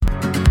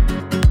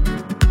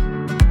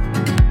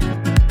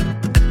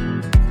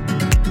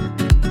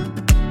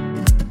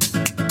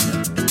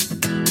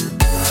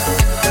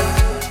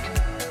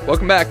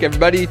Welcome back,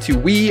 everybody, to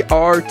We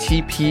Are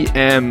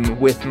TPM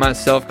with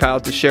myself, Kyle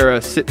Teixeira.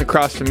 Sitting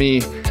across from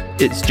me,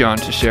 it's John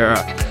Teixeira.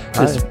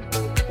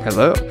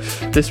 Hello.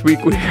 This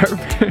week we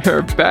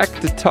are back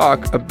to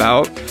talk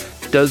about,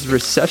 does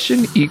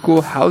recession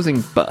equal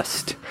housing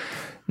bust?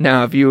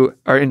 Now, if you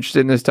are interested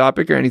in this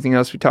topic or anything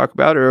else we talk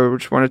about, or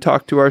just want to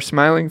talk to our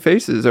smiling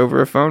faces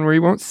over a phone where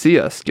you won't see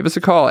us, give us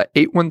a call at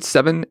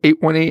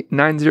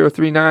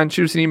 817-818-9039.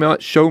 Shoot us an email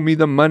at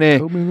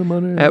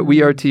showmethemoney at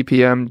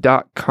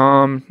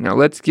wearetpm.com. Now,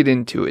 let's get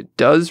into it.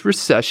 Does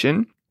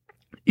recession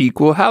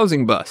equal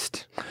housing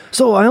bust?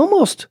 So I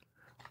almost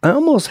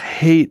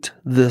hate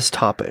this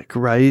topic,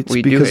 right?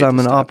 Because I'm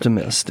an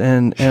optimist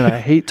and I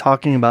hate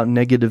talking about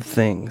negative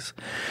things.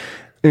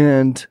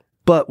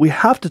 But we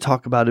have to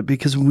talk about it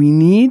because we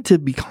need to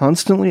be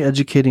constantly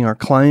educating our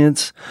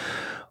clients,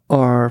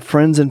 our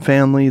friends and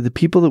family, the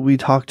people that we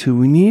talk to.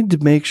 We need to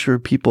make sure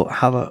people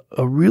have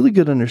a really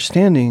good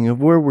understanding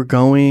of where we're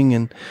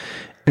going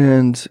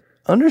and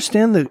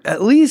understand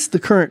at least the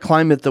current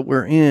climate that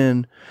we're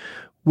in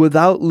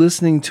without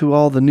listening to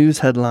all the news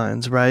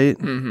headlines, right?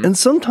 Mm-hmm. And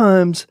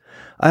sometimes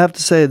I have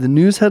to say the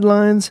news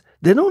headlines,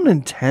 they don't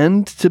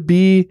intend to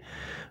be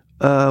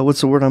what's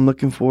the word I'm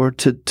looking for?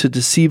 To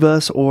deceive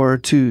us or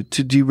to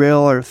derail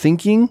our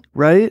thinking,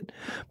 right?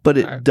 But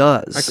it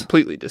does. I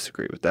completely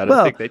disagree with that.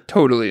 I think they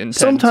totally intend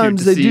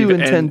sometimes to they deceive do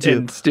intend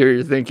to steer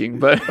your thinking.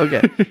 But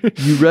okay,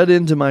 you read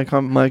into my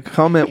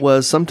comment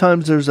was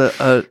sometimes there's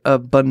a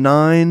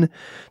benign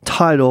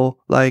title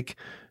like,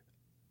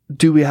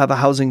 "Do we have a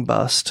housing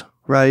bust?"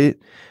 Right?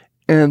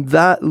 And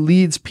that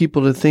leads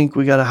people to think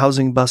we got a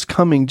housing bust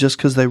coming just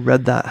because they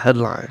read that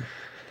headline.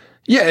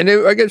 Yeah, and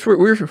I guess we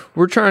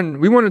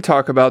want to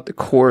talk about the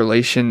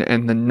correlation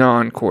and the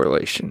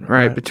non-correlation,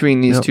 right?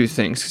 Between these two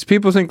things. Because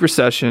people think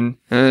recession,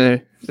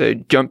 and they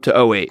jump to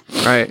 08,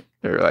 right?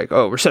 They're like,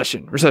 oh,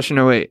 recession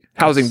 08.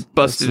 Housing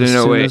busted in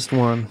 08.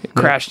 It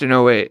crashed in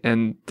 08.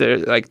 And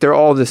they're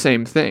all the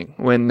same thing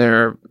when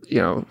they're,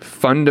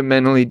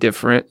 fundamentally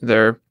different.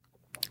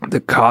 The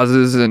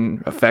causes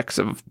and effects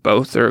of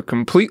both are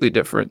completely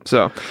different.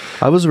 So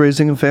I was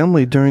raising a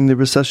family during the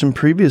recession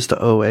previous to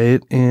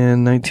 08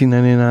 in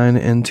 1999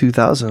 and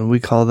 2000. We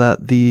call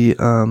that the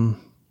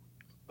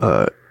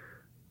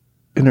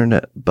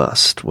internet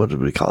bust. What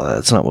did we call that?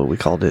 That's not what we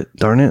called it.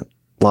 Darn it.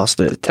 Lost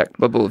it. The tech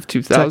bubble of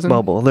 2000? Tech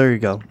bubble. There you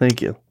go.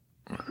 Thank you.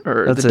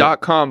 Or that's the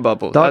dot-com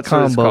bubble.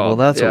 Dot-com bubble.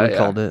 That's what we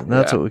called it.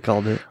 That's what we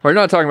called it. We're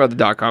not talking about the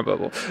dot-com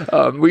bubble.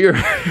 We are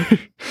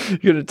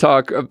going to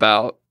talk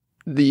about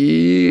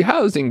the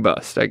housing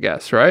bust, I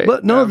guess, right?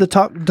 But no, the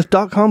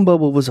dot-com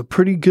bubble was a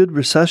pretty good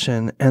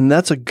recession, and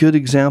that's a good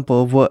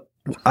example of what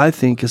I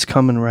think is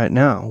coming right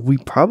now. We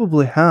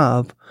probably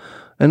have,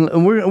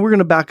 and we're going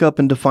to back up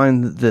and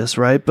define this,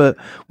 right? But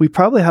we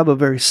probably have a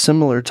very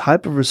similar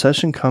type of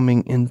recession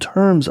coming in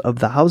terms of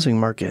the housing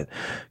market,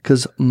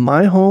 because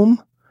my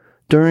home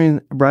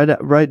during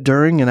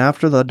and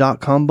after the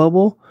dot-com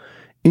bubble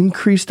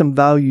increased in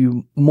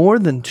value more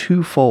than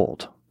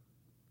twofold.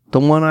 The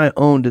one I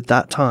owned at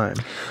that time.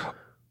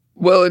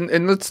 Well,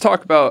 and let's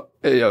talk about,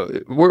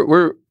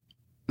 we're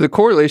the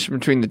correlation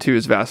between the two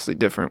is vastly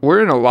different.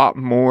 We're in a lot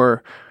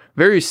more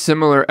very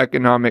similar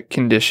economic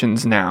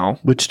conditions now.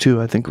 Which two?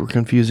 I think we're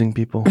confusing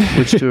people.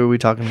 Which two are we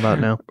talking about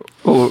now?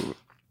 Well,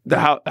 the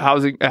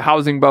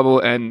housing bubble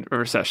and a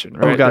recession,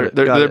 right? Oh, got it.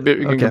 They're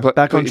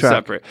back on track.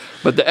 Separate.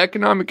 But the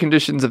economic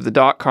conditions of the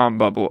dot-com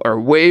bubble are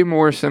way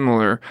more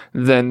similar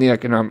than the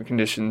economic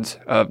conditions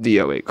of the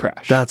 08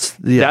 crash. That's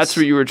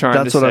what you were trying to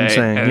say. That's what I'm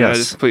saying, and yes.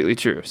 That is completely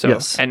true. So,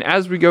 and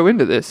as we go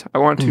into this, I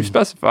want to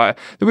specify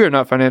that we are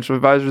not financial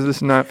advisors. This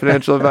is not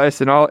financial advice,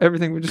 and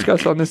everything we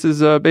discuss on this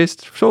is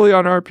based solely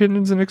on our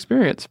opinions and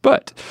experience.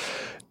 But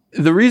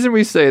the reason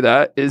we say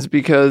that is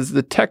because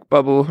the tech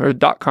bubble or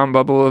dot-com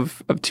bubble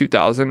of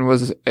 2000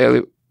 was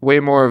way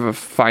more of a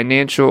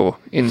financial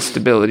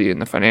instability in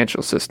the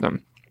financial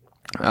system,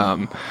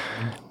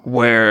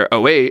 where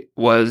 08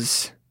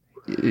 was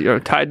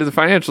tied to the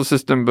financial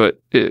system,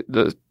 but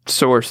the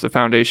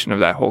foundation of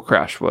that whole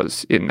crash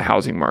was in the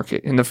housing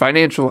market, in the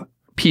financial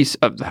piece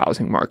of the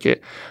housing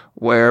market,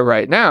 where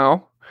right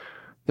now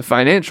the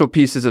financial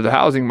pieces of the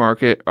housing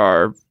market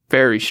are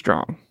very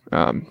strong.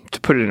 To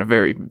put it in a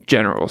very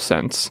general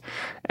sense.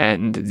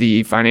 And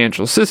the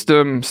financial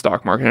system,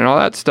 stock market, and all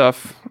that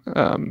stuff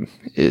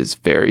is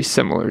very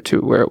similar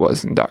to where it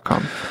was in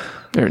 .com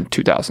or in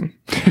 2000.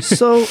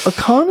 So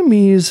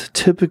economies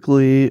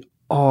typically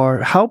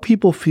are, how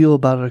people feel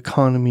about an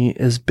economy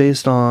is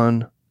based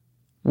on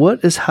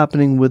what is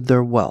happening with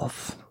their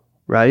wealth,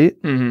 right?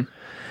 Mm-hmm.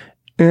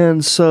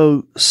 And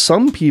so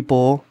some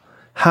people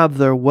have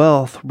their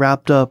wealth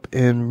wrapped up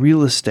in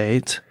real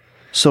estate.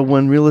 So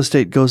when real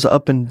estate goes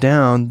up and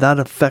down, that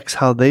affects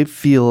how they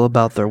feel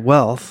about their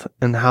wealth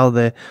and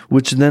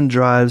which then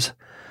drives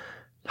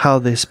how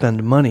they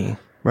spend money,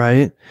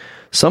 right?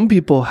 Some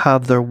people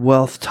have their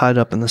wealth tied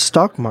up in the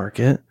stock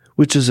market,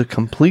 which is a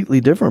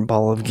completely different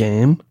ball of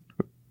game,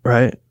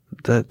 right?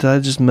 Did I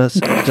just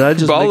mix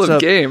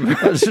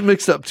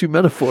up two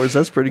metaphors?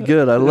 That's pretty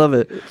good. I love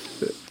it.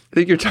 I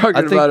think you're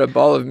talking about a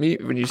ball of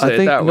meat when you say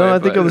it that way. No, I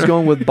think I was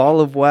going with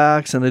ball of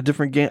wax and a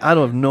different game. I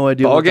don't have no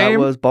idea what that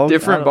was.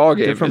 Different ball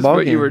game. Different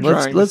ball game.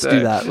 Let's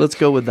do that. Let's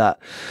go with that.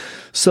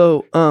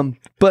 So,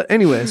 but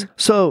anyways,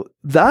 so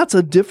that's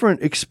a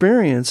different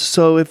experience.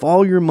 So if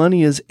all your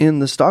money is in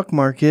the stock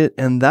market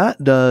and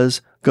that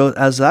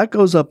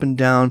goes up and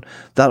down,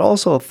 that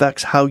also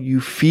affects how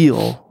you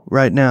feel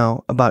right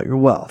now about your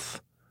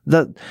wealth.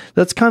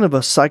 That's kind of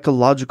a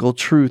psychological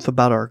truth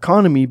about our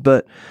economy.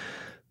 But,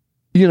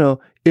 you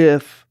know,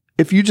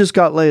 if you just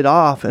got laid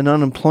off and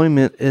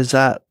unemployment is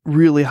at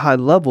really high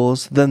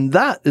levels, then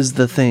that is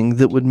the thing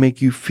that would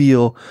make you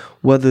feel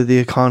whether the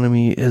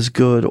economy is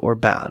good or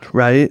bad,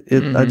 right?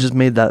 I just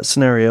made that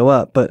scenario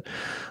up, but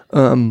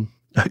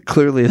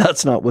clearly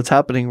that's not what's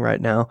happening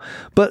right now.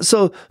 But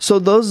so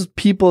those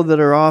people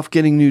that are off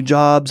getting new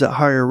jobs at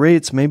higher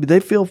rates, maybe they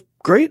feel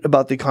great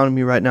about the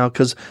economy right now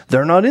because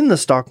they're not in the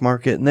stock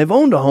market and they've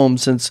owned a home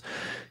since,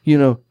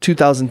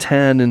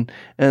 2010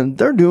 and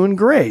they're doing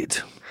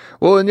great.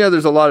 Well, and yeah,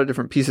 there's a lot of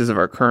different pieces of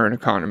our current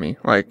economy.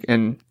 Like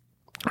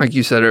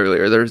you said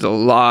earlier, there's a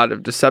lot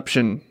of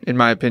deception, in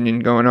my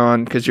opinion, going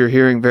on because you're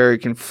hearing very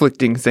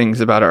conflicting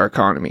things about our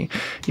economy.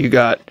 You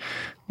got,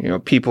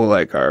 people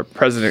like our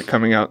president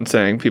coming out and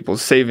saying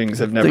people's savings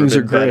have never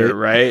been better,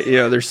 right?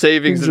 Their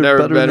savings have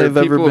never been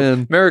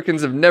better.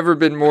 Americans have never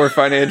been more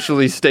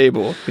financially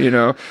stable,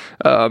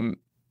 and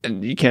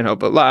you can't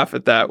help but laugh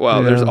at that.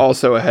 Well, there's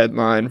also a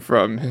headline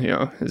from,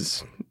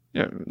 his...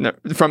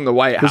 from the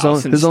White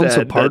House. His own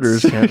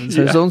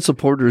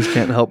supporters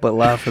can't help but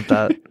laugh at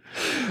that.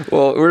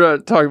 Well, we're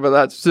not talking about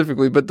that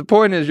specifically, but the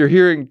point is you're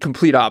hearing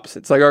complete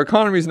opposites. Like our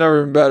economy's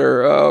never been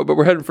better, but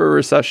we're heading for a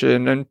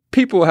recession and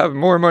people have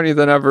more money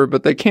than ever,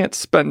 but they can't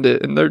spend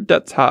it and their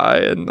debt's high.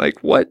 And like,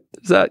 what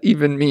does that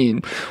even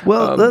mean?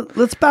 Well,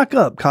 let's back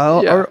up,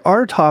 Kyle. Yeah.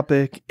 Our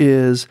topic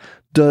wraps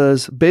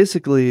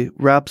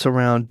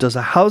around, does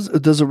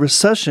a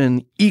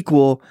recession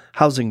equal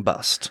housing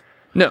bust?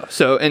 No.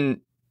 So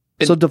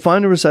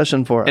define a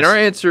recession for us. And our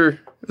answer,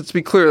 let's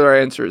be clear, our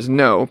answer is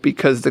no,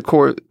 because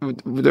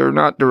they're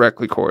not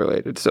directly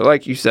correlated. So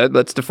like you said,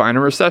 let's define a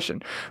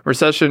recession.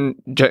 Recession,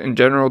 in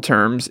general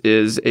terms,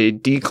 is a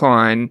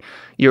decline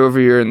year over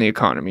year in the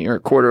economy or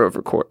quarter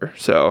over quarter.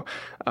 So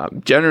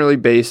generally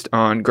based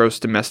on gross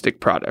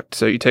domestic product.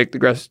 So you take the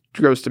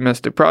gross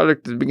domestic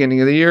product at the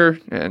beginning of the year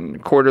and a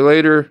quarter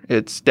later,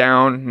 it's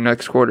down.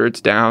 Next quarter,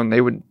 it's down.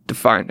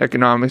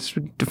 Economics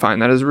would define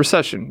that as a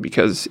recession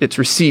because it's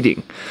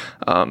receding.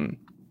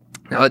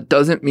 Now, it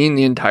doesn't mean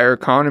the entire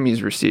economy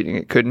is receding.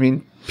 It could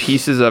mean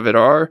pieces of it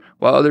are,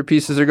 while other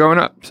pieces are going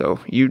up.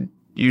 So you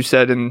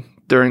said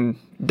during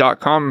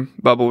dot-com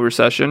bubble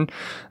recession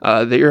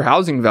that your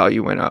housing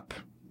value went up.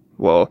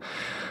 Well,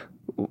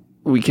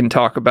 we can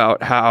talk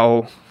about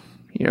how,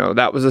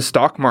 that was a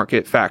stock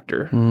market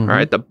factor,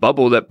 right? The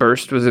bubble that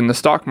burst was in the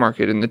stock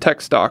market, in the tech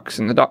stocks,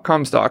 in the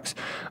dot-com stocks.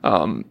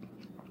 Well,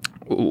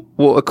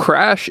 a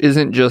crash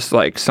isn't just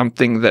like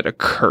something that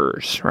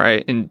occurs,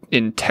 right?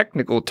 In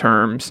technical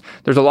terms,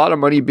 there's a lot of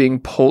money being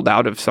pulled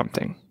out of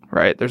something,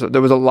 right?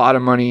 There was a lot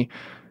of money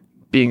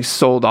being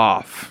sold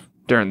off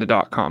during the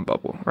dot-com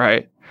bubble,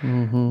 right?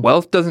 Mm-hmm.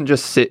 Wealth doesn't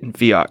just sit in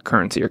fiat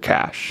currency or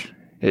cash.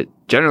 It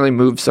generally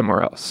moves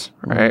somewhere else,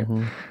 right?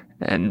 Mm-hmm.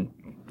 And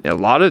a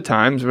lot of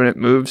times when it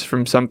moves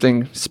from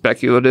something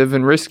speculative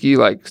and risky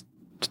like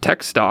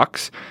tech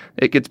stocks,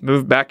 it gets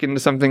moved back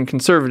into something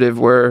conservative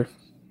where,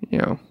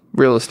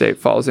 real estate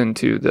falls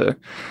into the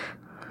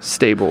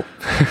stable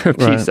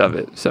piece of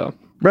it. So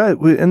right,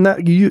 and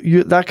that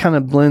that kind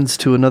of blends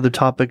to another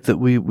topic that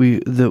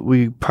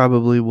we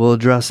probably will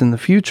address in the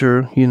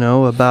future.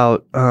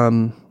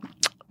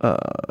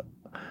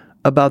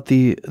 About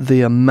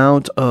the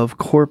amount of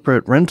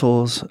corporate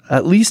rentals,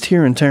 at least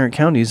here in Tarrant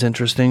County, is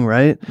interesting,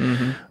 right?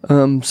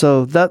 Mm-hmm.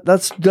 So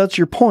that's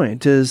your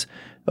point is.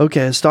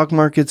 Okay, stock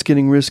market's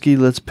getting risky.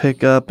 Let's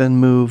pick up and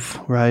move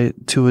right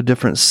to a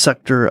different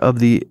sector of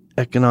the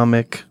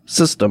economic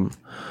system,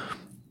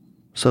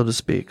 so to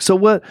speak.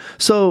 Sector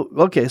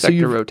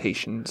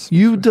rotations.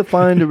 You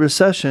defined a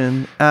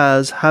recession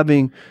as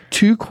having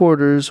 2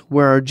 quarters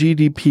where our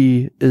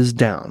GDP is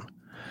down.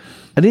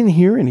 I didn't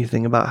hear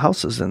anything about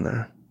houses in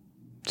there.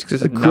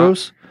 The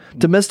gross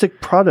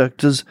domestic product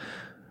does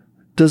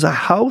a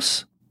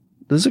house?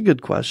 This is a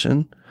good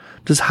question.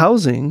 Does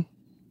housing?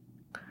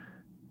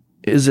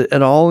 Is it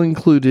at all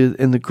included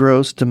in the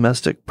gross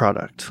domestic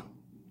product?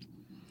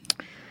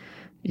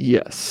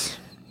 Yes.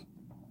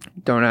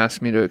 Don't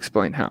ask me to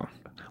explain how.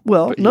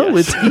 Well, no,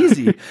 yes. It's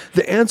easy.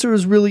 The answer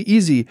is really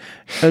easy.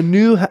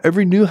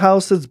 Every new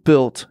house that's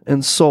built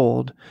and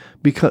sold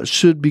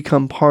should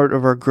become part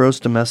of our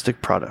gross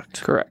domestic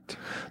product. Correct.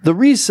 The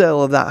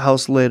resale of that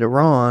house later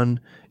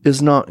on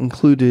is not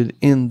included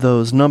in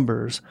those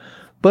numbers.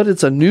 But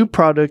it's a new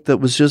product that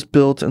was just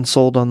built and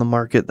sold on the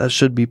market that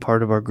should be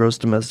part of our gross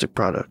domestic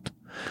product.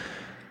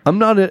 I'm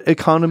not an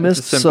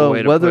economist,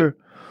 so whether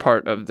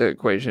part of the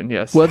equation,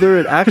 yes. Whether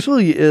it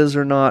actually is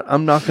or not,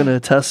 I'm not going to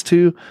attest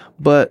to,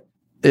 but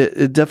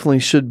it definitely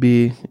should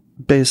be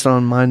based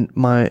on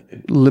my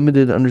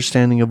limited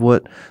understanding of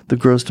what the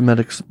gross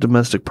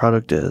domestic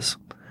product is.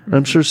 And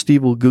I'm sure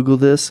Steve will Google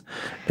this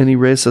and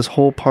erase this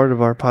whole part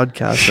of our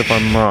podcast if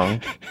I'm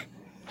wrong.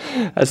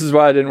 This is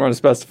why I didn't want to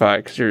specify,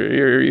 because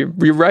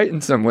you're right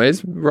in some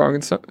ways, wrong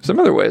in some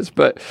other ways.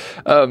 But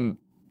a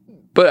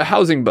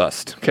housing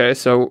bust. Okay,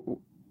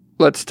 so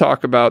let's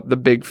talk about the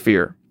big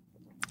fear.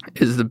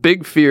 Is the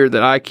big fear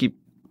that I keep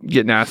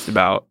getting asked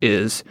about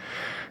is,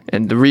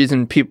 and the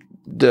reason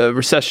the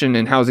recession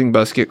and housing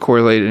bust get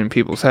correlated in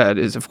people's head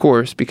is, of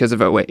course, because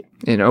of 08.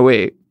 In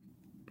 08,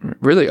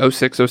 really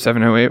 06,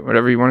 07, 08,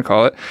 whatever you want to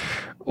call it,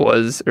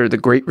 or the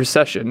Great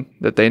Recession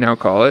that they now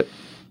call it,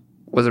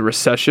 was a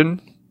recession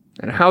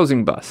and a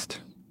housing bust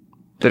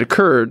that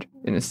occurred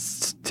in the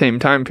same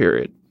time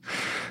period.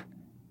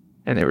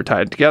 And they were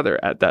tied together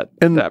at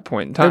that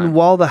point in time. And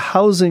while the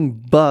housing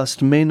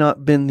bust may not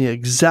have been the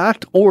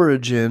exact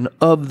origin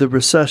of the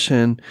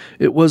recession,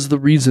 it was the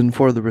reason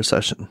for the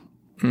recession.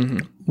 Mm-hmm.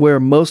 Where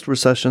most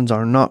recessions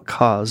are not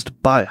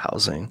caused by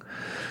housing.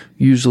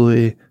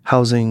 Usually,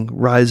 housing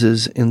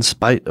rises in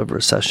spite of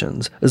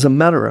recessions. As a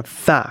matter of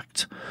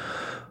fact,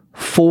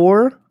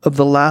 4 of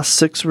the last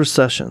 6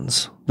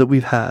 recessions that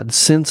we've had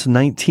since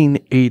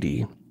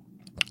 1980,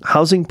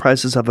 housing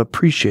prices have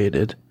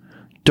appreciated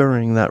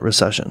during that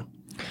recession.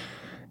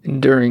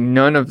 And during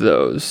none of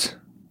those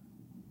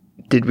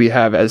did we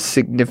have as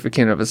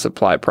significant of a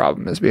supply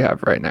problem as we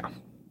have right now.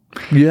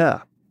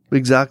 Yeah,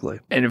 exactly.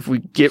 And if we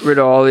get rid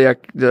of all the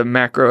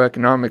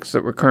macroeconomics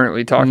that we're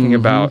currently talking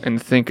about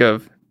and think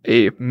of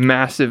a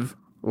massive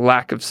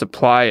lack of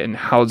supply in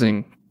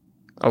housing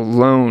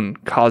alone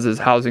causes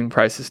housing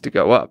prices to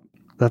go up.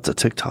 That's a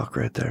TikTok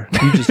right there.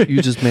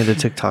 You just made a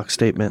TikTok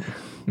statement.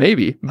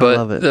 Maybe,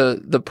 but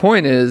the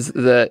point is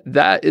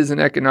that is an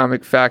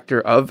economic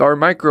factor of our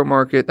micro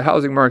market, the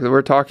housing market that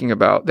we're talking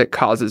about, that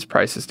causes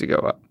prices to go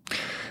up.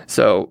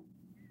 So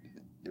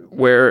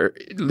where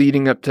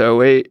leading up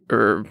to 08,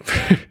 or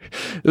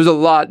there's a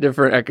lot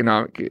different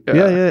economic.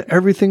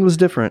 Everything was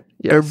different.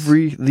 Yes.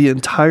 The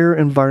entire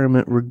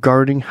environment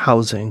regarding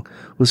housing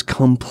was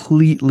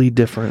completely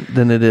different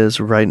than it is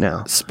right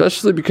now.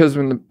 Especially because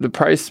when the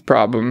price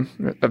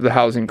problem of the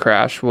housing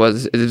crash it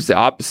was the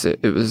opposite.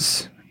 It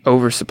was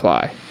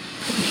oversupply,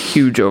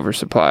 huge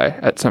oversupply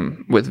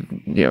with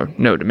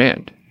no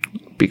demand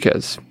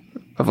because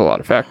of a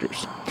lot of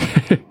factors.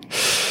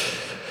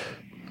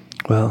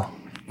 Well,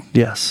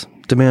 yes,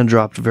 demand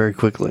dropped very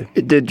quickly.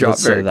 It did drop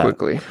very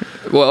quickly.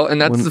 Well,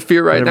 and that's the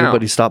fear right now.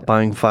 Everybody stopped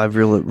buying 5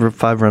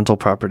 rental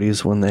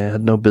properties when they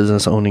had no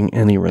business owning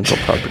any rental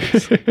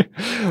properties.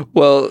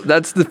 Well,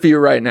 that's the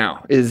fear right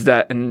now, is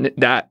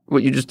that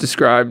what you just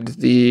described,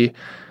 the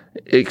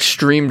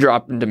extreme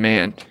drop in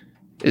demand,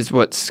 is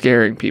what's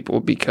scaring people,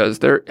 because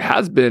there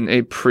has been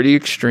a pretty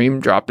extreme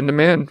drop in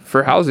demand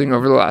for housing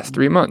over the last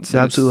 3 months. It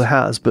absolutely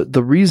has. But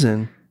the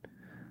reason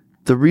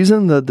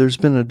that there's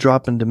been a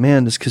drop in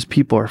demand is because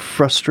people are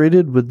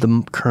frustrated with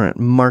the current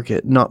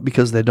market, not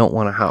because they don't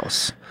want a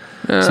house.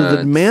 So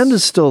the demand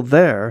is still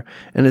there,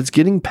 and it's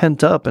getting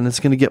pent up, and it's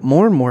going to get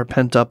more and more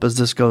pent up as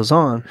this goes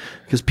on,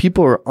 because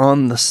people are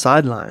on the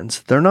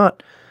sidelines.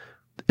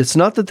 It's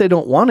not that they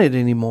don't want it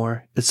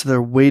anymore. It's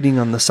they're waiting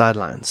on the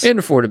sidelines. And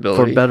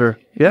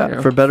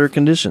affordability. For better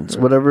conditions,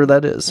 whatever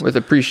that is. With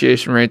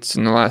appreciation rates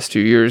in the last 2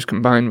 years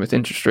combined with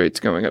interest rates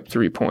going up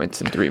 3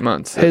 points in 3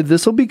 months. Hey,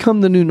 this will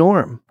become the new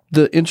norm.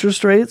 The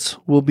interest rates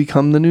will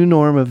become the new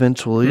norm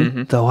eventually.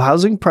 Mm-hmm. The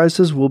housing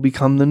prices will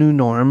become the new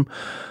norm.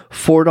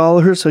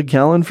 $4 a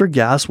gallon for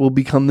gas will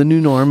become the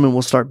new norm, and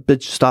we'll stop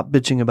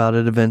bitching about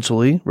it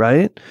eventually,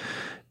 right?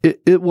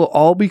 It will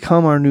all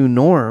become our new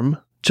norm,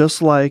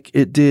 just like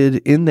it did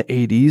in the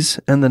 80s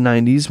and the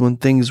 90s when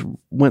things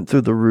went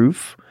through the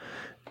roof.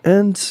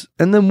 And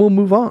then we'll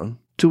move on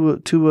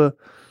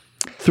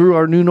through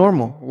our new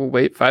normal. We'll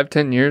wait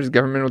 5-10 years,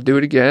 government will do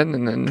it again,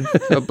 and then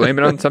they'll blame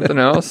it on something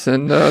else,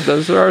 and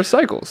those are our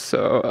cycles.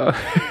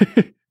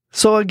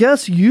 So I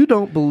guess you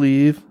don't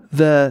believe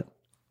that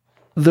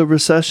the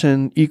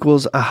recession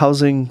equals a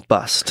housing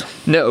bust.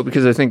 No,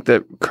 because I think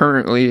that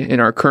currently, in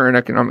our current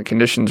economic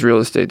conditions, real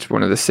estate's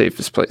one of the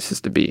safest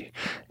places to be.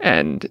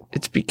 And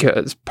it's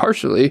because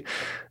partially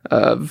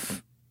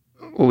of,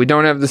 we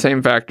don't have the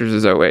same factors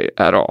as 08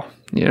 at all.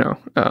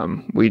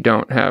 We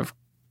don't have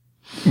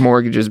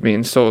mortgages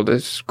being sold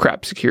as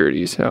crap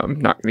securities. I'm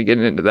not going to get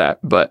into that,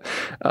 but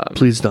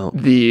please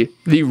don't. The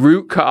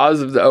root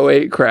cause of the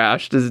 08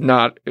 crash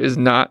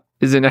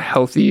is in a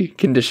healthy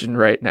condition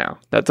right now.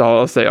 That's all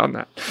I'll say on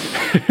that.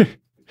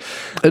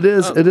 It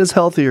is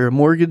healthier.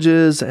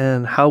 Mortgages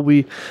and how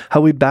we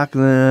back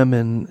them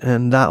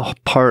and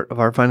that part of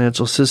our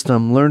financial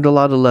system learned a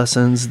lot of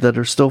lessons that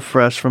are still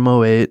fresh from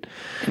 08.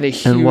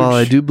 And while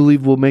I do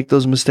believe we'll make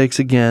those mistakes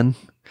again.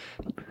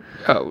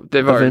 Oh,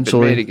 they've already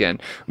been made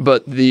again.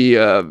 But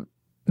the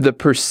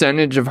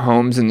percentage of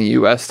homes in the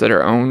U.S. that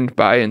are owned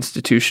by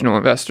institutional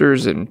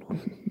investors and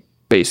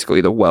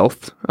basically the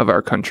wealth of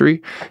our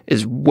country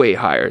is way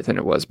higher than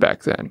it was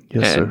back then.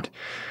 Yes, and sir.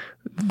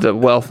 the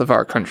wealth of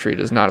our country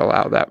does not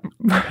allow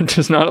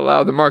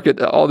the market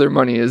that all their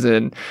money is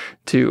in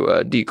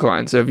to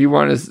decline. So if you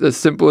want the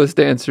simplest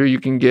answer you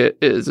can get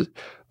is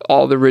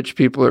all the rich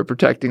people are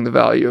protecting the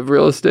value of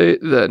real estate,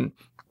 then,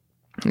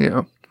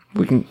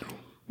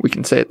 we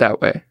can say it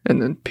that way.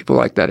 And then people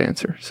like that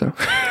answer.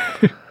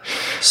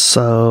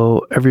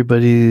 So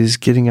everybody's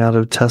getting out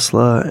of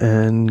Tesla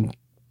and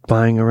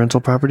buying a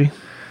rental property?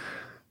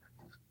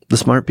 The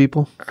smart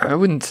people? I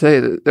wouldn't say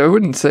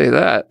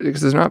that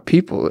because there's not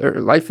people. There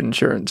are life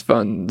insurance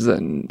funds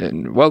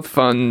and wealth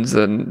funds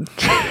and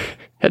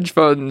hedge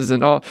funds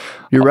and all.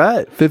 You're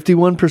right.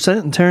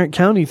 51% in Tarrant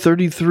County,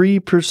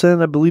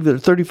 33%, I believe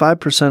that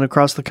 35%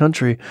 across the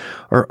country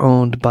are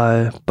owned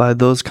by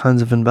those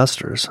kinds of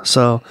investors.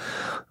 So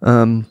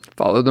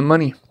follow the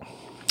money.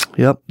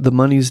 Yep.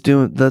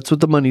 That's what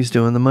the money's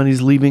doing. The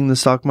money's leaving the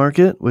stock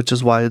market, which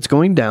is why it's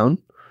going down,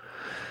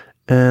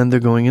 and they're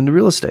going into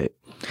real estate.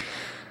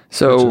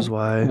 So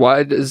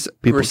why does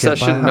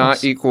recession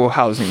not equal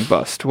housing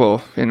bust?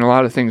 Well, in a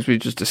lot of things we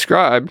just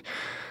described,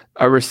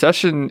 a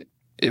recession,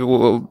 it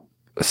will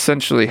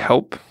essentially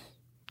help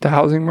the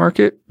housing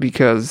market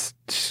because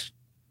it's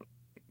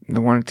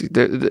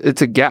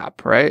a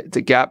gap, right? It's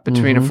a gap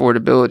between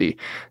affordability.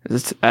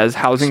 As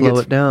housing slow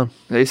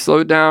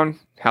it down.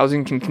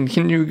 Housing can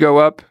continue to go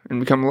up and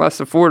become less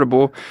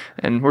affordable.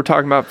 And we're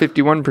talking about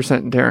 51%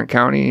 in Tarrant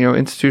County.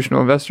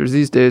 Institutional investors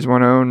these days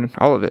want to own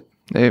all of it.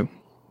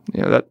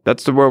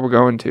 That's the world we're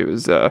going to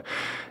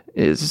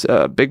is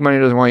big money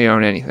doesn't want you to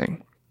own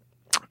anything.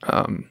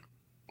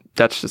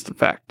 That's just a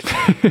fact.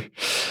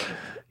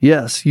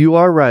 Yes, you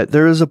are right.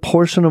 There is a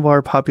portion of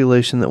our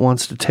population that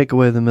wants to take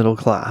away the middle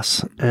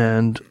class,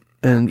 and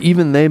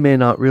even they may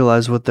not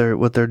realize what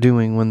they're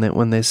doing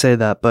when they say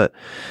that, but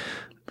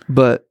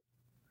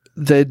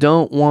they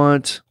don't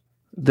want.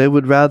 They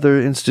would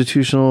rather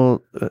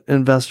institutional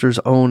investors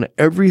own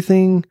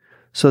everything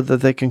so that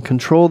they can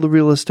control the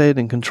real estate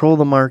and control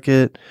the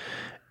market.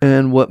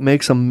 And what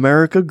makes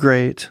America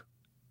great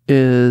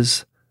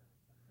is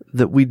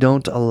that we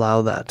don't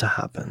allow that to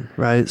happen,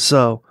 right?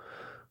 So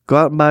go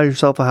out and buy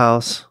yourself a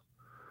house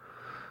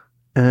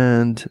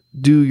and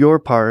do your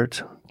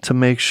part to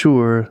make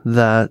sure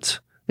that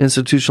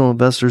institutional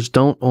investors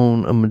don't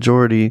own a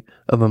majority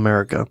of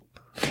America.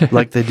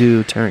 Like they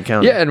do Tarrant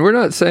County. Yeah, and we're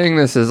not saying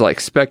this as like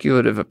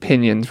speculative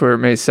opinions where it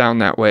may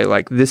sound that way.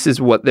 Like this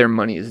is what their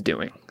money is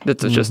doing.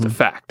 That's just a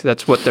fact.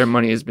 That's what their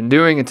money has been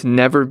doing. It's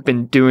never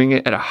been doing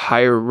it at a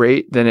higher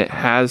rate than it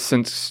has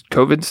since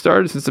COVID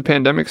started, since the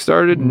pandemic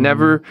started.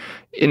 Never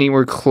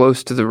anywhere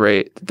close to the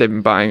rate that they've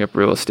been buying up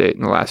real estate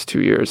in the last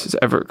 2 years has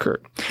ever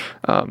occurred.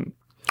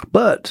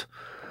 But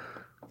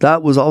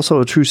that was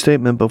also a true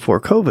statement before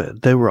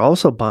COVID. They were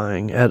also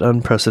buying at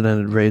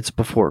unprecedented rates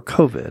before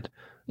COVID.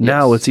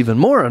 Now it's even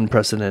more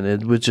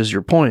unprecedented, which is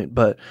your point.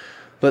 But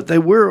they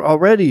were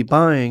already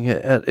buying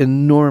at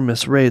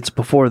enormous rates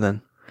before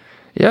then.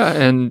 Yeah,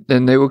 and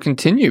they will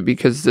continue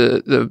because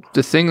the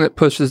thing that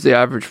pushes the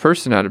average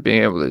person out of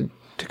being able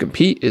to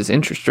compete is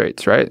interest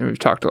rates, right? And we've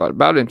talked a lot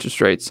about interest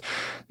rates.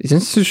 These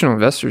institutional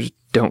investors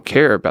don't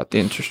care about the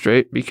interest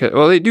rate because,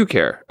 well, they do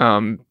care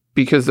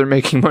because they're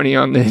making money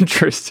on the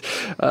interest.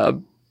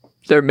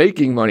 They're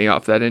making money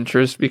off that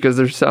interest because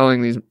they're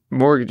selling these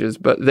mortgages,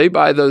 but they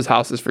buy those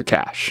houses for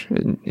cash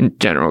in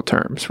general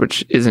terms,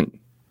 which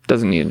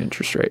doesn't need an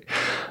interest rate.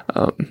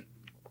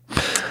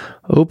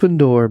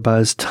 Opendoor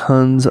buys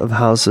tons of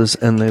houses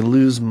and they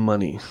lose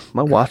money.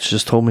 My watch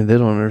just told me they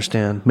don't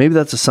understand. Maybe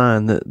that's a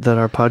sign that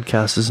our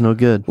podcast is no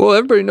good. Well,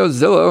 everybody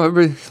knows Zillow.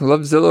 Everybody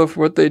loves Zillow for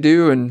what they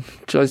do and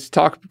just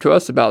talk to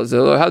us about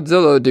Zillow. How'd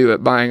Zillow do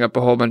at buying up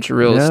a whole bunch of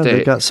real estate?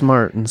 They got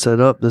smart and said,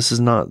 this is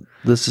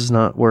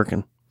not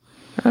working.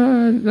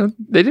 No,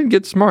 they didn't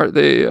get smart.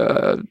 They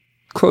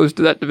closed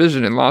that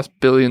division and lost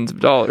billions of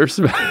dollars.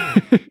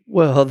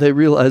 Well, they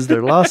realized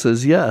their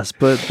losses, yes,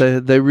 but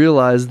they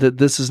realized that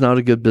this is not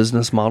a good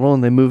business model,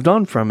 and they moved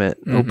on from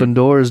it.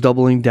 Opendoor is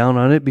doubling down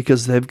on it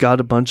because they've got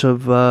a bunch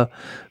of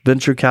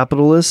venture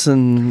capitalists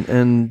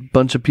and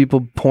bunch of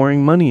people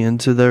pouring money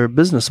into their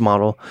business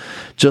model,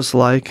 just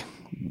like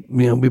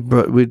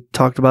we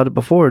talked about it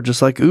before.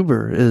 Just like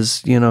Uber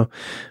is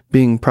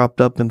being propped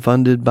up and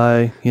funded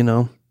by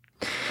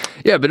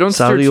Yeah, but don't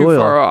steer too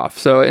far off.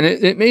 So, and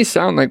it may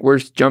sound like we're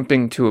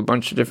jumping to a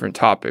bunch of different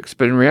topics,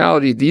 but in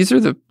reality, these are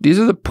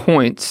the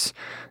points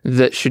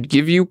that should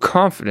give you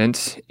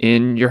confidence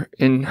in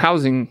the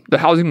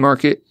housing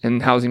market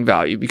and housing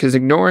value. Because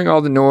ignoring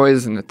all the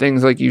noise and the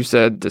things like you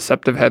said,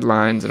 deceptive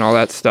headlines and all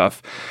that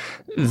stuff,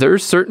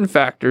 there's certain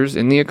factors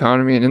in the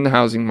economy and in the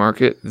housing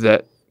market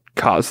that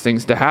cause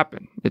things to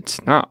happen.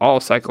 It's not all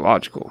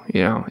psychological,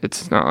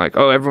 It's not like,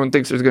 everyone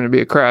thinks there's going to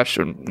be a crash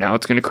and now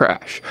it's going to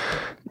crash.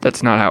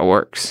 That's not how it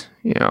works,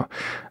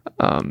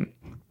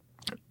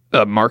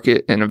 A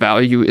market and a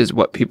value is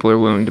what people are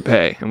willing to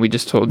pay. And we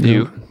just told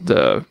you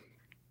that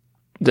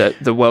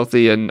the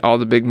wealthy and all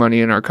the big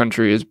money in our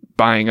country is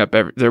buying up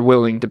they're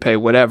willing to pay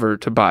whatever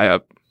to buy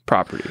up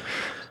property.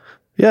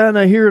 Yeah, and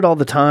I hear it all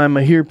the time.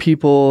 I hear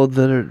people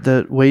that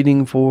are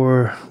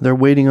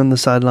waiting on the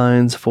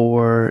sidelines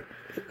for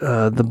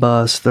the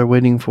bust. They're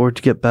waiting for it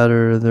to get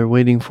better. They're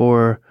waiting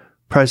for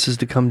prices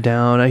to come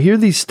down. I hear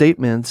these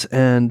statements,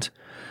 and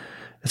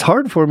it's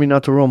hard for me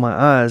not to roll my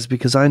eyes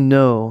because I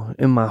know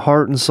in my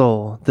heart and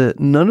soul that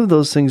none of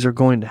those things are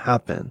going to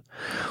happen.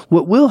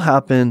 What will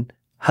happen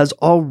has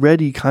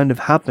already kind of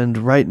happened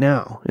right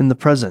now in the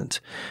present,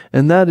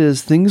 and that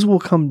is things will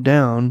come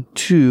down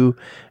to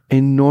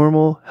a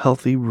normal,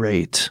 healthy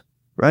rate,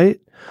 right?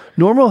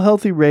 Normal,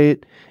 healthy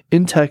rate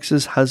in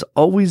Texas has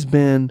always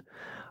been,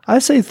 I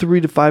say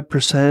 3 to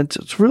 5%.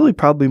 It's really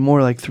probably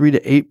more like 3 to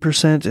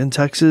 8% in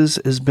Texas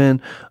has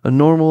been a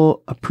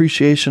normal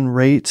appreciation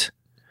rate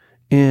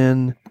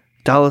in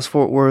Dallas,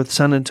 Fort Worth,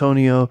 San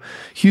Antonio,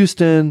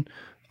 Houston,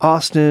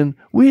 Austin.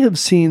 We have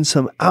seen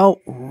some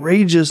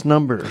outrageous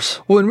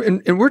numbers. Well,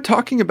 and we're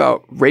talking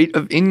about rate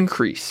of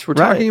increase. We're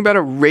talking about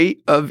a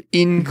rate of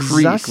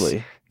increase.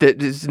 Exactly.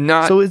 That is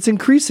not. So it's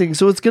increasing.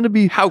 So it's going to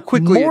be how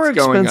quickly more it's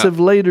going expensive up.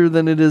 Later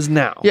than it is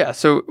now. Yeah.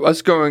 So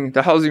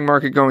the housing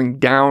market going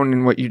down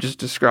in what you just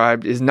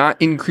described is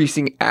not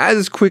increasing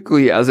as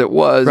quickly as it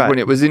was when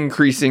it was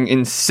increasing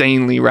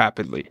insanely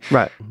rapidly.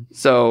 Right.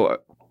 So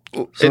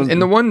and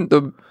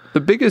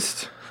the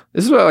biggest,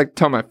 this is what I like to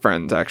tell my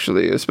friends,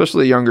 actually,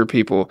 especially younger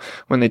people,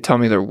 when they tell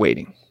me they're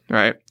waiting,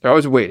 right? They're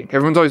always waiting.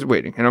 Everyone's always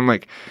waiting. And I'm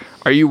like,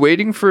 are you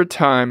waiting for a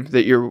time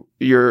that your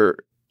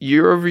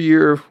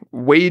year-over-year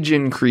wage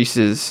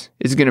increases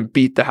is going to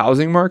beat the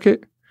housing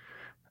market?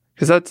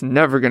 Because that's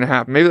never going to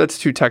happen. Maybe that's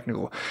too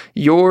technical.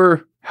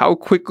 How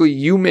quickly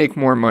you make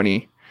more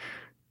money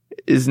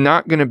is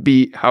not going to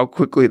beat how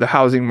quickly the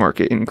housing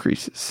market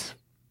increases.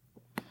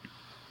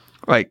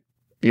 Like,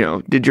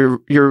 did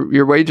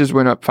your wages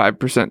went up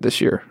 5% this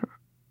year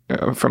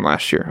from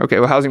last year? Okay,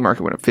 well, housing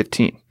market went up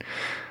 15%.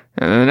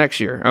 And then the next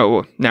year,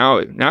 now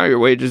your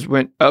wages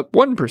went up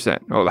 1%.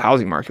 Oh, the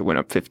housing market went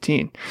up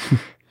 15%.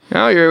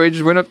 Now your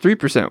wages went up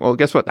 3%. Well,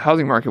 guess what? The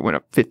housing market went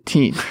up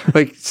 15%.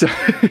 Like, so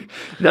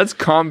that's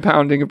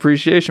compounding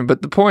appreciation.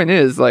 But the point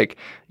is, like,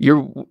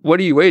 what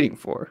are you waiting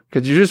for?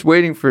 Because you're just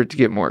waiting for it to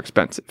get more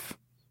expensive.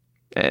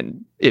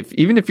 And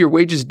even if your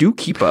wages do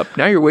keep up,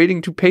 now you're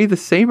waiting to pay the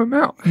same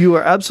amount. You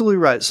are absolutely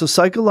right. So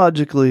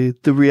psychologically,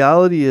 the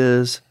reality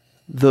is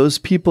those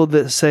people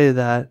that say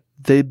that,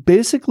 they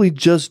basically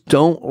just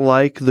don't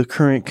like the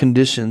current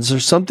conditions.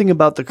 There's something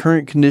about the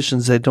current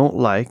conditions they don't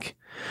like,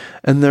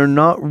 and they're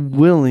not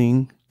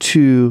willing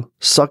to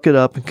suck it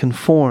up and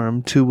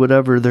conform to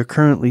whatever they're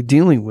currently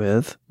dealing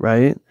with,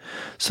 right?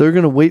 So they're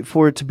going to wait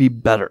for it to be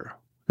better.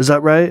 Is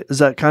that right? Is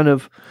that kind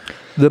of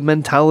the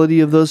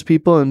mentality of those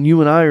people? And you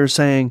and I are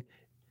saying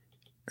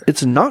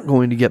it's not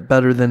going to get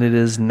better than it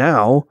is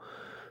now.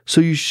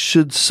 So you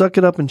should suck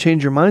it up and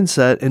change your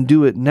mindset and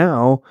do it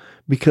now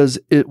because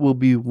it will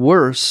be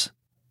worse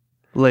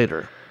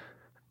later.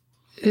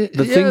 The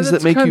things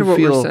that make you what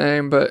feel. We're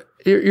saying, but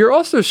you're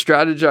also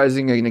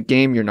strategizing in a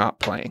game you're not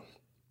playing.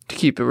 To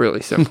keep it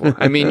really simple,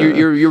 I mean,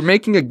 you're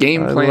making a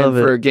game plan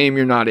for a game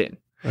you're not in.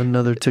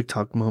 Another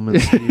TikTok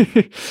moment.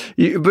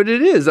 But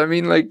it is. I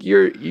mean, like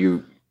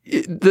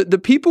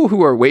the people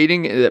who are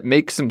waiting, that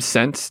makes some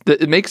sense.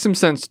 That it makes some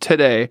sense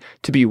today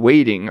to be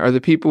waiting are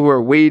the people who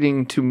are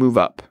waiting to move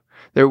up.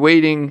 They're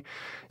waiting.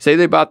 Say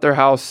they bought their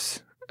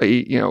house,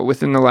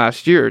 within the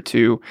last year or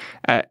two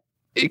at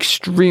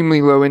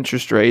extremely low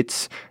interest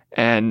rates,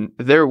 and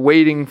they're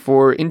waiting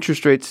for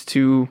interest rates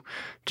to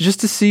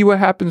see what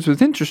happens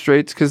with interest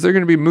rates because they're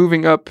going to be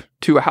moving up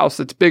to a house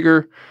that's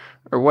bigger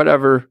or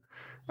whatever.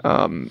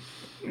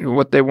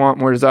 What they want,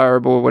 more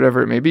desirable,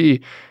 whatever it may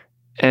be,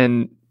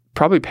 and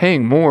probably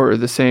paying more or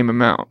the same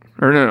amount.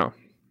 Or no,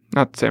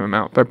 not the same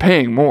amount. They're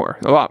paying more,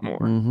 a lot more.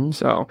 Mm-hmm.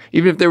 So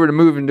even if they were to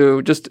move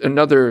into just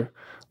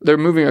they're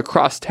moving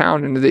across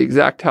town into the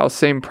exact house,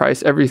 same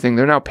price, everything.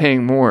 They're now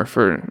paying more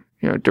for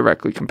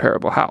directly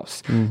comparable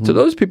house. Mm-hmm. So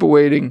those people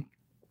waiting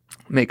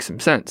makes some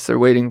sense. They're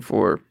waiting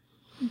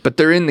but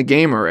they're in the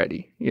game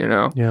already,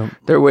 Yeah.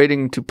 They're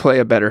waiting to play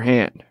a better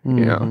hand,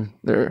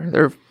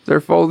 Mm-hmm. They're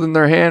folding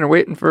their hand and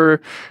waiting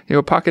for,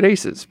 pocket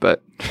aces,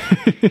 but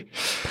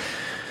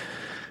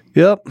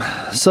Yep.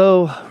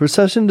 So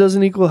recession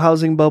doesn't equal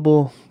housing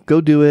bubble.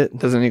 Go do it.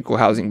 Doesn't equal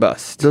housing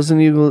bust.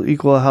 Doesn't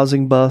equal a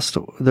housing bust.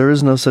 There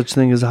is no such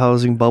thing as a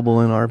housing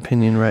bubble in our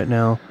opinion right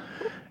now.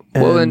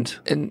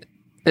 And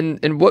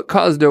what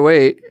caused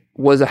 08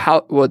 was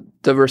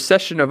the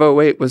recession of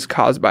 08 was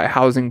caused by a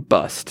housing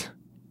bust.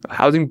 A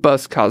housing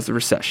bust caused the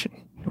recession.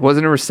 It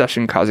wasn't a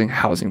recession causing a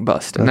housing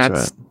bust. And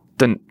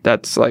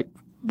that's like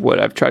what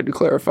I've tried to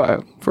clarify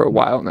for a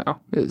while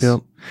now is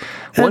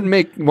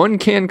one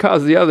can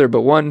cause the other,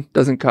 but one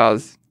doesn't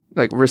cause,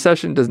 like,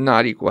 recession does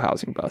not equal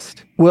housing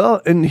bust.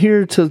 Well, and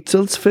here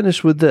let's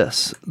finish with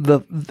this.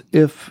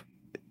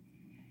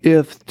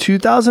 If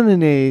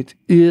 2008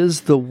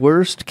 is the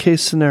worst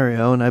case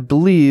scenario, and I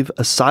believe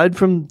aside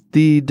from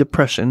the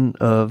depression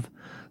of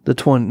the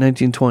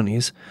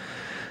 1920s,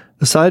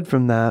 aside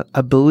from that,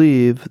 I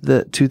believe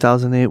that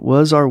 2008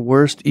 was our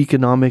worst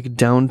economic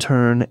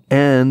downturn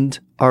and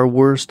our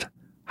worst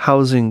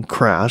housing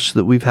crash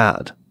that we've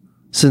had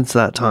since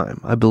that time,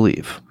 I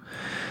believe,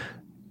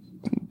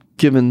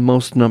 given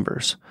most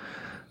numbers.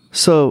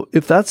 So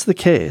if that's the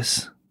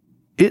case,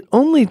 it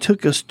only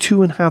took us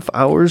 2.5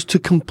 hours to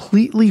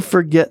completely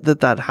forget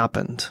that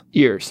happened.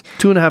 Years.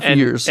 2.5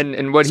 years.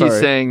 And what he's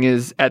saying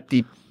is at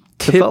the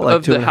tip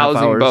of the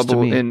housing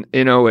bubble in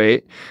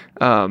 08,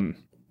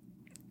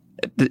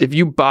 if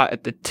you bought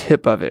at the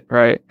tip of it,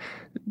 right,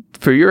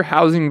 for your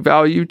housing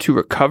value to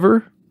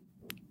recover,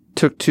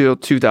 took till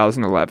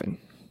 2011.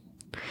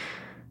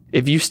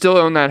 If you still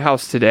own that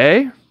house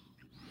today,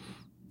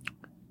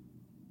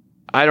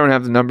 I don't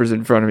have the numbers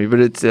in front of me, but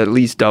it's at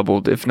least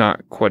doubled, if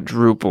not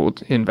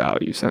quadrupled in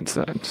value since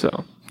then.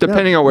 So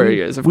depending on where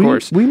he is, of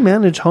course. We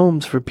manage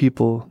homes for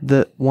people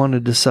that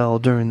wanted to sell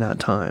during that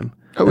time.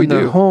 Oh, we do.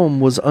 Their home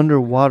was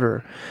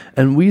underwater.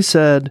 And we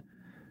said,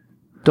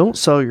 don't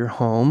sell your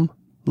home.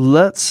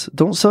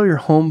 Don't sell your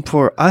home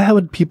for... I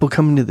had people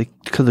coming to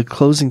the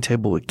closing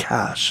table with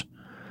cash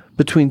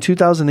between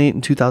 2008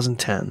 and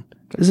 2010.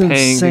 It's paying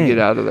insane. To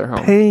get out of their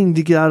home. Paying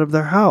to get out of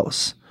their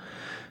house.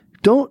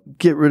 Don't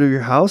get rid of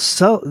your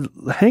house.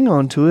 Hang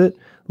on to it.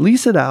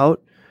 Lease it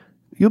out.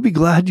 You'll be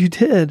glad you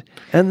did.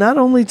 And that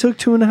only took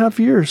 2.5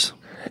 years.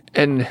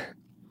 And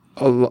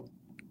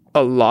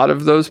a lot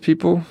of those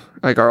people,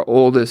 like our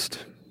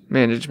oldest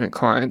management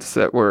clients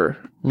that were,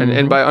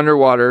 and by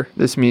underwater,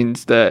 this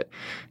means that,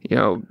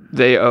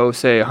 they owe,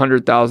 say,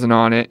 $100,000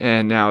 on it,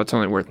 and now it's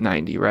only worth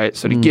 $90,000, right?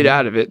 So to get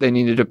out of it, they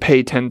needed to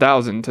pay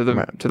 $10,000 to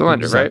the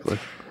lender, exactly.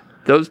 Right?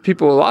 Those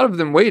people, a lot of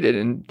them waited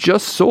and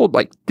just sold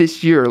like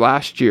this year,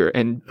 last year,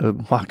 and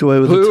walked away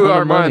with blew a ton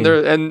our of money.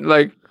 Mind. And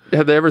like,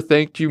 have they ever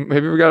thanked you?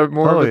 Have you ever got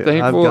more of a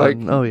thankful?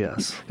 Oh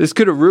yes. This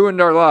could have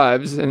ruined our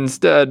lives, and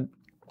instead,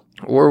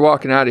 we're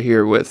walking out of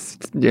here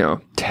with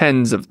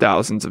tens of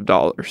thousands of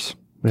dollars.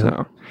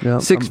 Yeah. So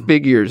 6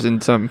 figures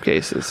in some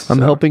cases.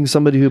 I'm helping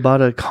somebody who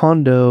bought a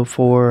condo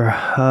for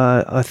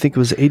I think it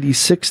was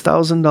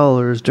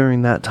 $86,000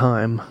 during that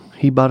time.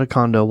 He bought a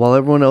condo while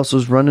everyone else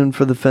was running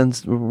for the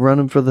fence,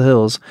 running for the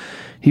hills.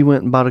 He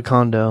went and bought a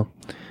condo,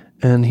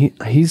 and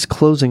he's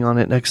closing on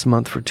it next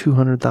month for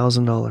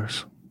 $200,000.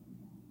 Isn't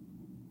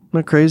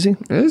that crazy?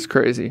 It is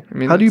crazy. I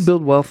mean, how do you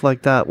build wealth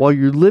like that while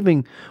you're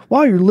living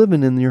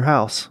in your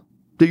house?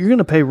 That you're going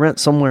to pay rent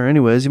somewhere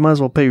anyways. You might as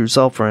well pay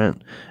yourself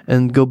rent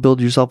and go build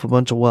yourself a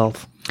bunch of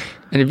wealth.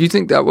 And if you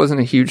think that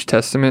wasn't a huge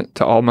testament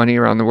to all money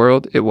around the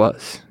world, it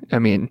was. I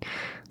mean,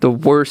 the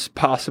worst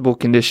possible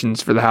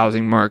conditions for the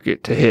housing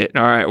market to hit.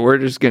 All right,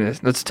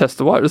 let's test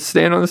the water. Let's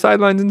stand on the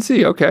sidelines and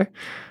see. Okay.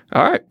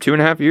 All right,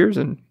 2.5 years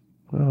and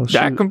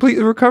that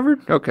completely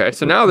recovered? Okay,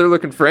 so now they're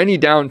looking for any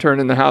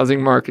downturn in the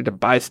housing market to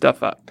buy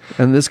stuff up.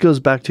 And this goes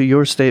back to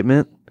your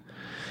statement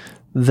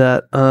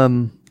that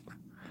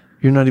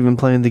you're not even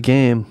playing the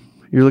game.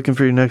 You're looking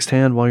for your next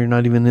hand while you're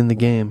not even in the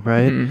game,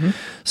 right? Mm-hmm.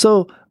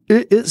 So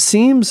it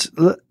seems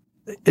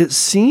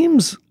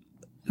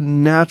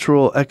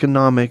natural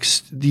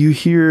economics. You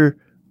hear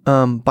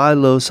buy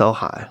low, sell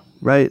high,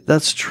 right?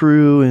 That's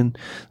true, and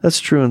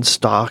that's true in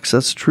stocks.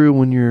 That's true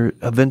when you're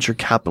a venture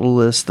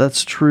capitalist.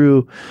 That's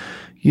true,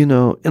 in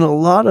a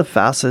lot of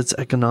facets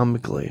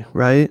economically,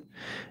 right?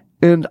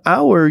 And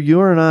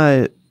your and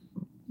I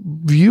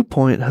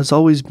viewpoint has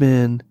always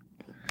been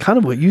kind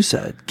of what you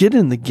said. Get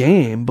in the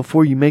game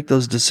before you make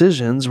those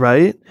decisions,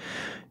 right?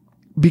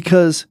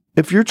 Because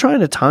if you're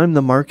trying to time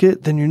the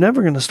market, then you're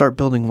never going to start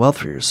building wealth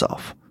for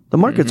yourself. The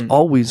market's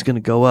always going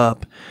to go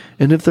up.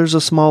 And if there's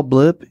a small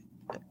blip,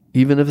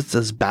 even if it's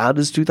as bad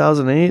as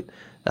 2008,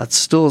 that's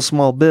still a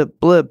small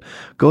blip.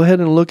 Go ahead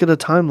and look at a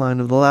timeline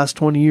of the last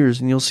 20 years,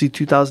 and you'll see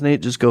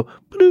 2008 just go,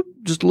 ba-doop,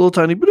 just a little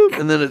tiny, ba-doop,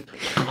 and then it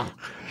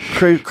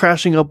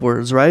crashing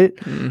upwards, right?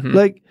 Mm-hmm.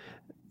 Like,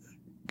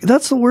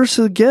 that's the worst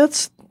it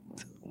gets.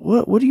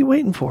 What are you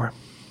waiting for?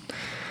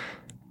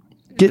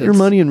 Get your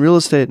money in real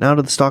estate and out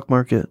of the stock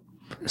market.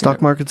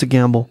 Stock market's a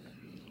gamble.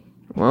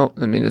 Well,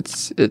 I mean,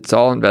 it's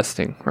all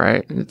investing,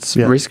 right? It's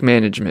risk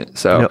management.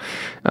 So,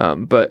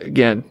 but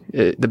again,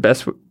 the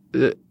best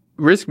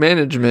risk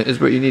management is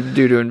what you need to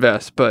do to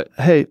invest. But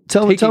hey,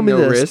 tell me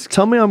this. Risk,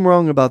 tell me I'm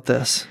wrong about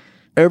this.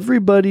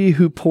 Everybody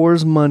who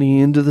pours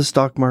money into the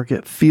stock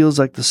market feels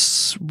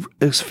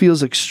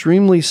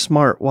extremely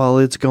smart while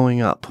it's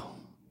going up,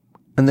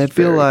 and they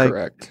feel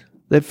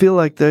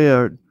like they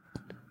are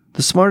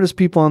the smartest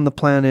people on the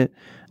planet,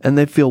 and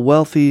they feel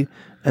wealthy,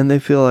 and they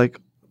feel like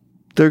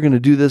they're going to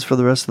do this for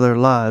the rest of their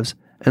lives.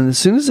 And as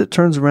soon as it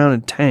turns around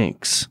and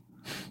tanks,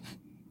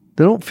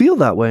 they don't feel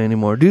that way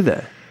anymore, do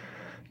they?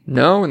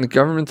 No, and the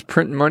government's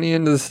printing money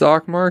into the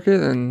stock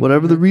market, and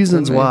whatever the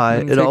reasons why,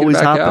 it always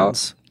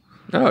happens.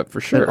 No,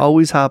 for sure. It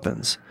always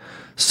happens.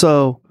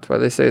 So that's why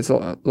they say it's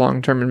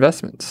long-term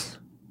investments.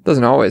 It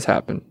doesn't always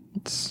happen.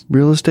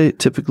 Real estate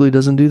typically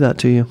doesn't do that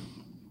to you.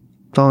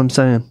 That's all I'm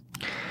saying.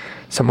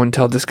 Someone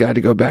tell this guy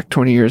to go back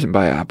 20 years and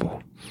buy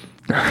Apple.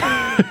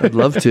 I'd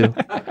love to.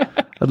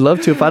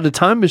 If I had a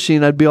time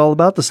machine, I'd be all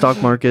about the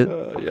stock market.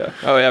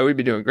 We'd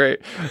be doing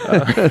great.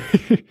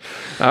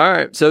 All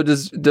right. So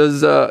does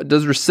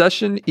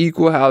recession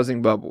equal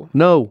housing bubble?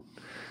 No.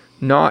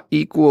 Does not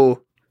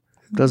equal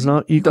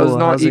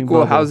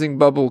housing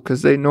bubble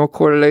because they no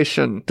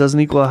correlation. Doesn't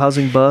equal a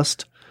housing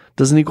bust.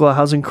 Doesn't equal a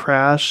housing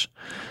crash.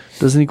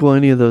 Doesn't equal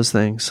any of those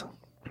things.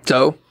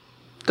 So,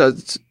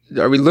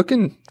 are we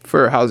looking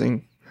for a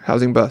housing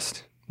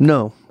bust?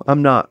 No,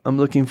 I'm not. I'm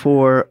looking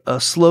for a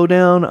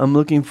slowdown. I'm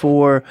looking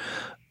for.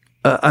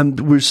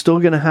 We're still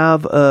going to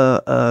have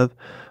a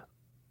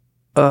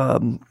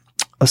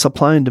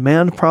supply and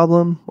demand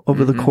problem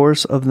over the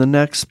course of the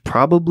next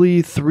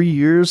probably 3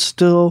 years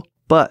still,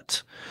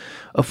 but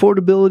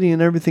affordability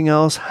and everything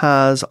else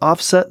has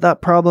offset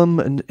that problem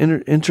and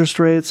interest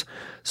rates.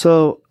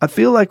 So I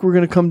feel like we're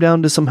going to come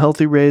down to some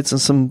healthy rates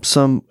and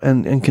some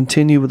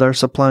continue with our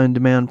supply and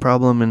demand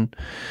problem.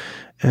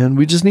 And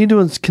we just need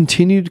to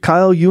continue,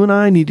 Kyle, you and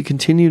I need to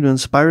continue to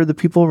inspire the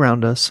people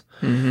around us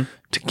to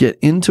get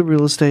into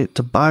real estate,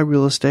 to buy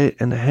real estate,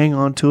 and to hang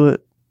on to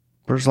it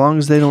for as long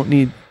as they don't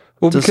need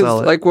to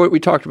sell it. Like what we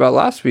talked about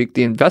last week,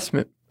 the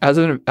investment as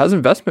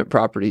investment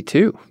property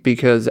too,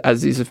 because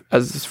as this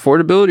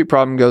affordability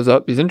problem goes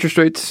up, these interest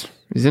rates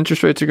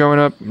are going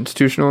up.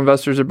 Institutional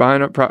investors are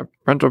buying up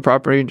rental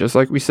property, just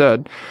like we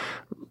said,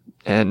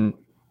 and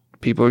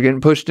people are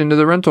getting pushed into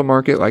the rental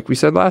market, like we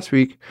said last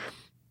week.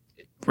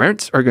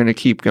 Rents are going to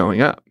keep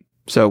going up.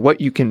 So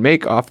what you can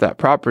make off that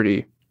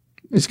property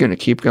is going to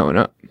keep going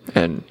up.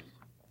 And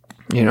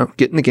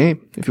get in the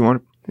game if you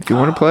want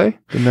to play.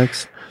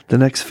 The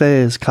next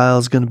phase,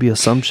 Kyle's going to be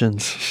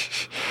assumptions.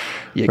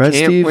 You right,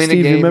 can't Steve? win a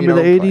Steve, game. Remember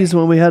the '80s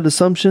when we had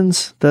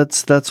assumptions?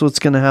 That's what's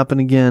going to happen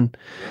again.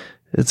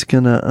 It's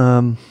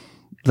gonna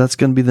that's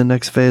going to be the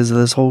next phase of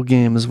this whole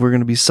game. Is we're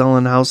going to be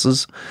selling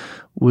houses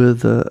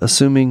with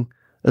assuming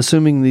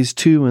these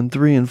 2% and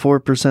 3% and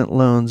 4%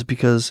 loans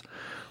because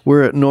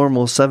we're at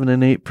normal 7%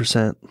 and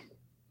 8%,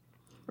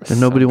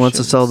 and nobody wants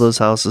to sell those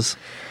houses.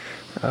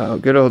 Oh,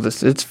 good old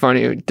this. It's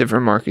funny,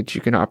 different markets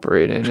you can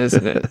operate in,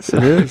 isn't it?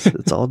 It is.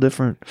 It's all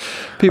different.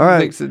 People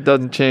think it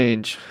doesn't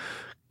change.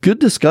 Good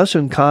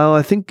discussion, Kyle.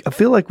 I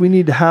feel like we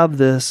need to have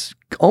this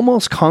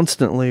almost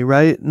constantly,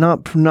 right?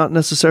 Not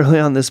necessarily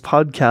on this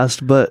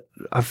podcast, but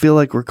I feel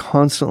like we're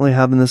constantly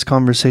having this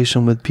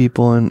conversation with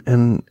people,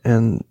 and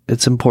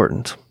it's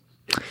important.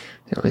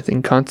 The only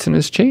thing constant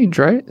is change,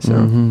 right?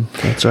 So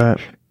that's right.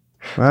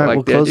 All right,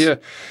 we'll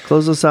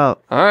close this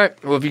out. All right.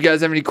 Well, if you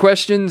guys have any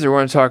questions or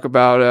want to talk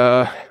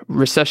about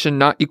recession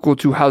not equal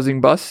to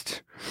housing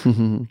bust,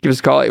 give us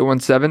a call,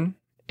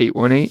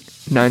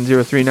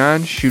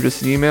 817-818-9039. Shoot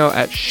us an email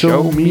at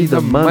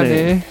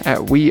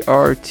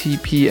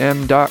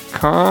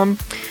showmethemoney@wearetpm.com,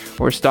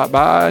 or stop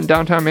by in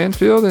downtown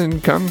Mansfield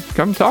and come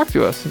talk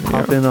to us.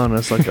 Hop in on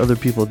us like other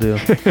people do.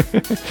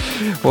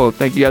 Well,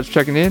 thank you guys for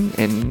checking in,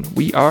 and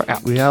we are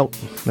out. We out.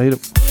 Later.